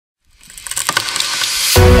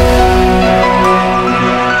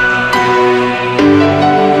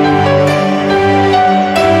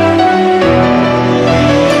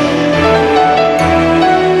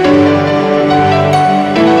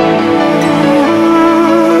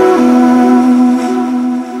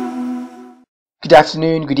Good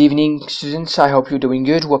afternoon, good evening, students. I hope you're doing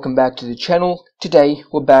good. Welcome back to the channel. Today,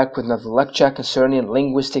 we're back with another lecture concerning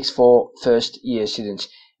linguistics for first year students.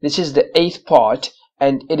 This is the 8th part,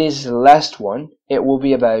 and it is the last one. It will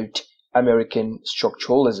be about American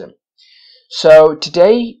structuralism. So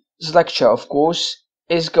today's lecture, of course,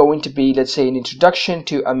 is going to be, let's say, an introduction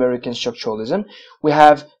to American structuralism. We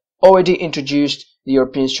have already introduced the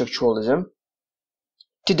European structuralism.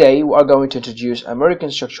 Today we are going to introduce American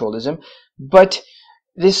structuralism, but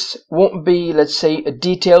this won't be, let's say, a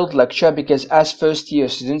detailed lecture, because as first year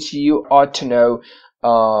students you ought to know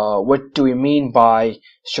what do we mean by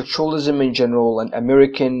structuralism in general and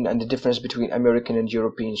American, and the difference between American and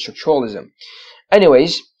European structuralism.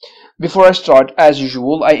 Anyways, before I start, as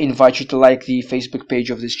usual, I invite you to like the Facebook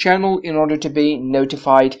page of this channel in order to be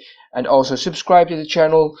notified, and also subscribe to the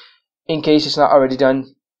channel in case it's not already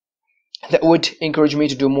done. That would encourage me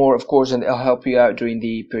to do more, of course, and it'll help you out during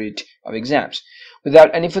the period of exams.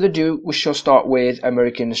 Without any further ado, we shall start with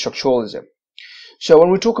American structuralism. So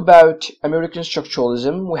when we talk about American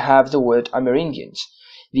structuralism, we have the word Amerindians.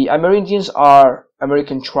 The Amerindians are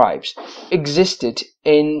American tribes, existed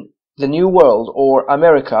in the New World or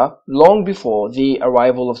America long before the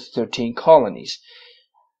arrival of the 13 colonies.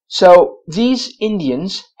 So these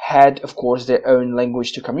Indians had, of course, their own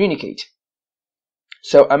language to communicate.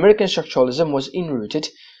 So American structuralism was enrooted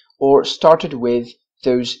or started with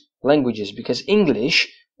those languages, because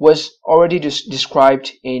English was already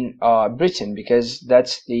described in Britain, because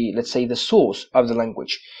that's the, let's say, the source of the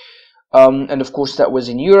language. And of course that was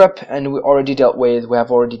in Europe, and we have already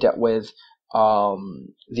dealt with the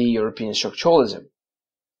European structuralism.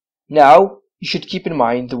 Now you should keep in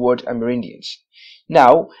mind the word Amerindians.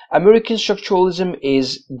 Now American structuralism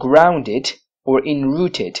is grounded or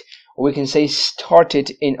enrooted, or we can say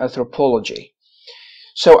started, in anthropology.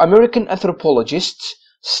 So American anthropologists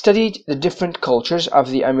studied the different cultures of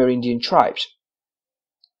the Amerindian tribes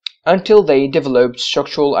until they developed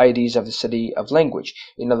structural ideas of the study of language.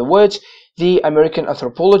 In other words, the American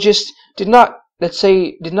anthropologists did not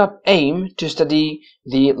aim to study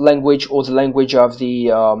the language or the language of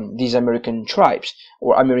these American tribes,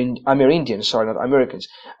 or Amerindians, sorry, not Americans,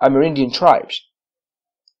 Amerindian tribes.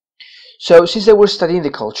 So since they were studying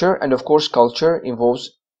the culture, and of course culture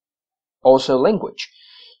involves also language,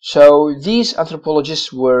 so these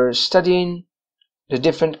anthropologists were studying the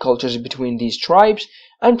different cultures between these tribes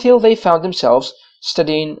until they found themselves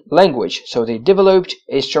studying language. So they developed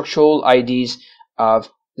a structural ideas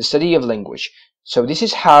of the study of language. So this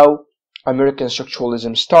is how American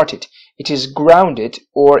structuralism started. It is grounded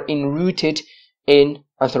or enrooted in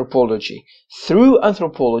anthropology. Through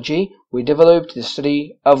anthropology, we developed the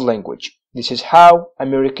study of language. This is how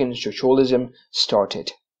American structuralism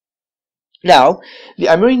started. Now, the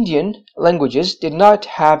Amerindian languages did not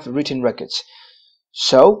have written records,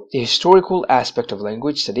 so the historical aspect of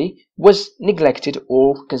language study was neglected,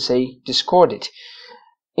 or we can say discarded.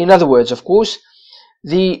 In other words, of course,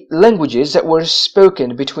 the languages that were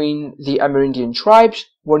spoken between the Amerindian tribes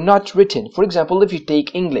were not written. For example, if you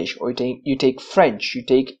take English, or you take French, you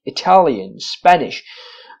take Italian, Spanish,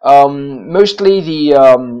 mostly the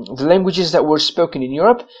languages that were spoken in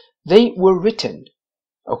Europe, they were written.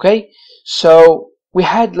 Okay, so we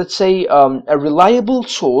had, let's say, a reliable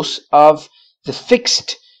source of the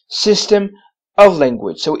fixed system of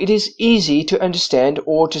language. So it is easy to understand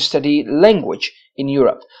or to study language in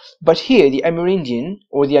Europe. But here, the Amerindian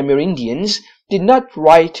or the Amerindians did not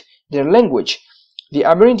write their language. The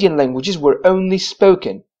Amerindian languages were only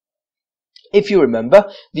spoken. If you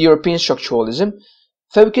remember, the European structuralism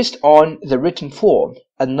focused on the written form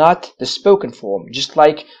and not the spoken form, just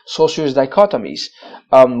like Saussure's dichotomies.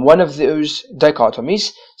 One of those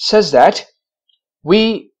dichotomies says that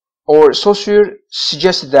Saussure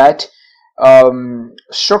suggested that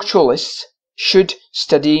structuralists should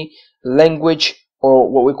study language,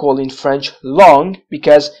 or what we call in French langue,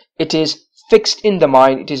 because it is fixed in the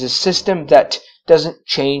mind. It is a system that doesn't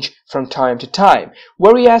change from time to time.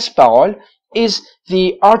 Whereas parole is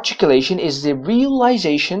the articulation, is the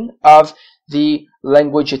realization of the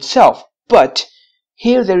language itself. But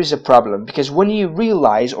here there is a problem, because when you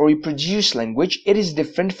realize or you produce language, it is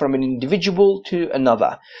different from an individual to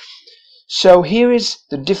another. So here is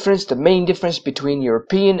the difference, the main difference between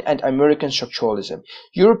European and American structuralism.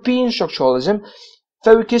 European structuralism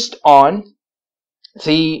focused on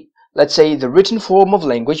the, let's say, the written form of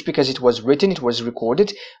language, because it was written, it was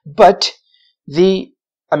recorded, but the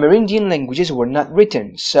Amerindian languages were not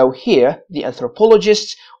written. So here, the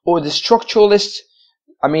anthropologists or the structuralists,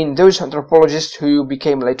 I mean those anthropologists who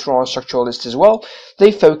became later on structuralists as well,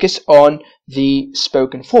 they focus on the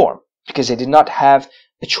spoken form, because they did not have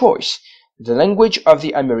a choice. the language of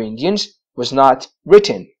the Amerindians was not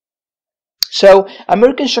written. So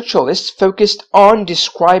American structuralists focused on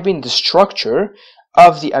describing the structure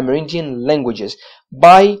of the Amerindian languages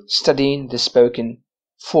by studying the spoken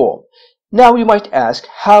form. Now you might ask,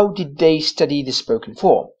 how did they study the spoken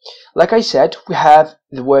form? Like I said, we have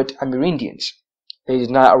the word Amerindians. They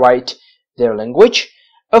did not write their language.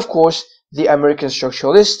 Of course, the American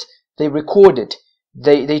structuralists, they recorded.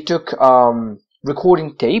 They took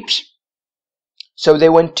recording tapes. So they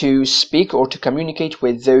went to speak or to communicate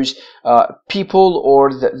with those people,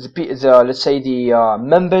 or the let's say the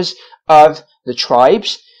members of the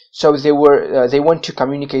tribes. So they went to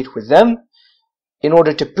communicate with them in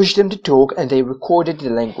order to push them to talk, and they recorded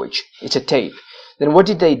the language. It's a tape. Then what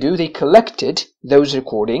did they do? They collected those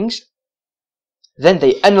recordings. Then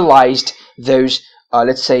they analyzed those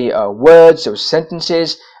let's say words, those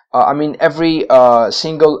sentences. Every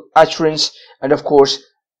single utterance, and of course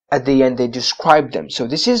at the end they describe them. So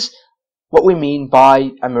this is what we mean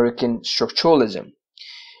by American structuralism.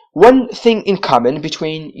 One thing in common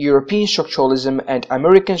between European structuralism and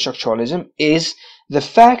American structuralism is the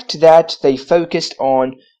fact that they focused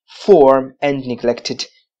on form and neglected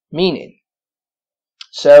meaning.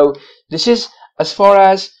 So this is as far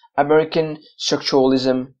as American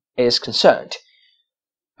structuralism is concerned.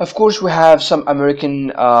 Of course, we have some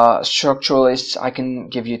American structuralists. I can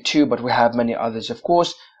give you two, but we have many others, of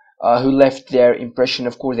course, who left their impression,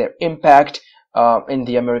 of course, their impact in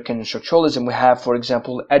the American structuralism. We have, for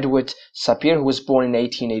example, Edward Sapir, who was born in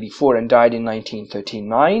 1884 and died in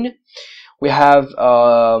 1939. We have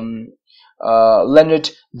Leonard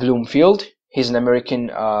Bloomfield. He's an American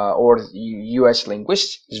or US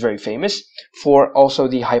linguist. He's very famous for also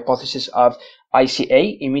the hypothesis of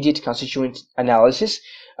ICA, immediate constituent analysis.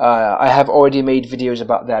 I have already made videos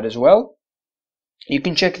about that as well. You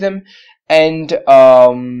can check them. And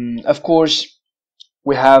of course,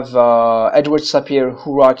 we have Edward Sapir,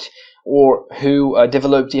 who wrote or who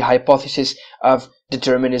developed the hypothesis of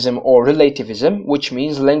determinism or relativism, which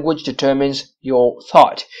means language determines your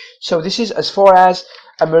thought. So this is as far as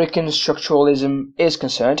American structuralism is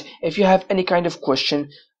concerned. If you have any kind of question,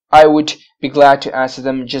 I would be glad to answer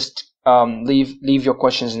them. Just leave your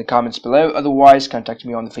questions in the comments below. Otherwise, contact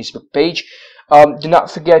me on the Facebook page. Do not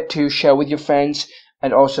forget to share with your friends,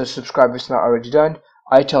 and also subscribe if it's not already done.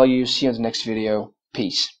 I tell you, see you in the next video.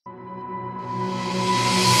 Peace.